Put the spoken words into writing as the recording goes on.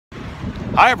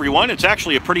Hi everyone, it's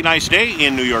actually a pretty nice day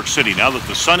in New York City now that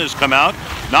the sun has come out.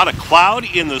 Not a cloud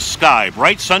in the sky,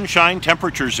 bright sunshine,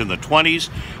 temperatures in the 20s,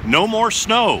 no more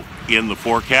snow in the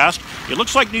forecast. It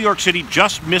looks like New York City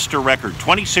just missed a record,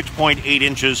 26.8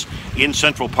 inches in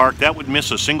Central Park. That would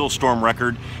miss a single storm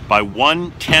record by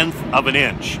 1/10 of an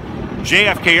inch.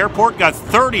 JFK Airport got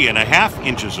 30.5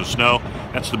 inches of snow.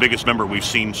 That's the biggest number we've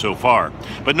seen so far.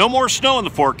 But no more snow in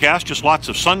the forecast, just lots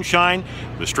of sunshine.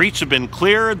 The streets have been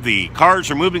cleared, the cars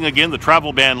are moving again, the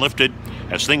travel ban lifted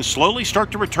as things slowly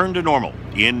start to return to normal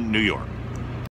in New York.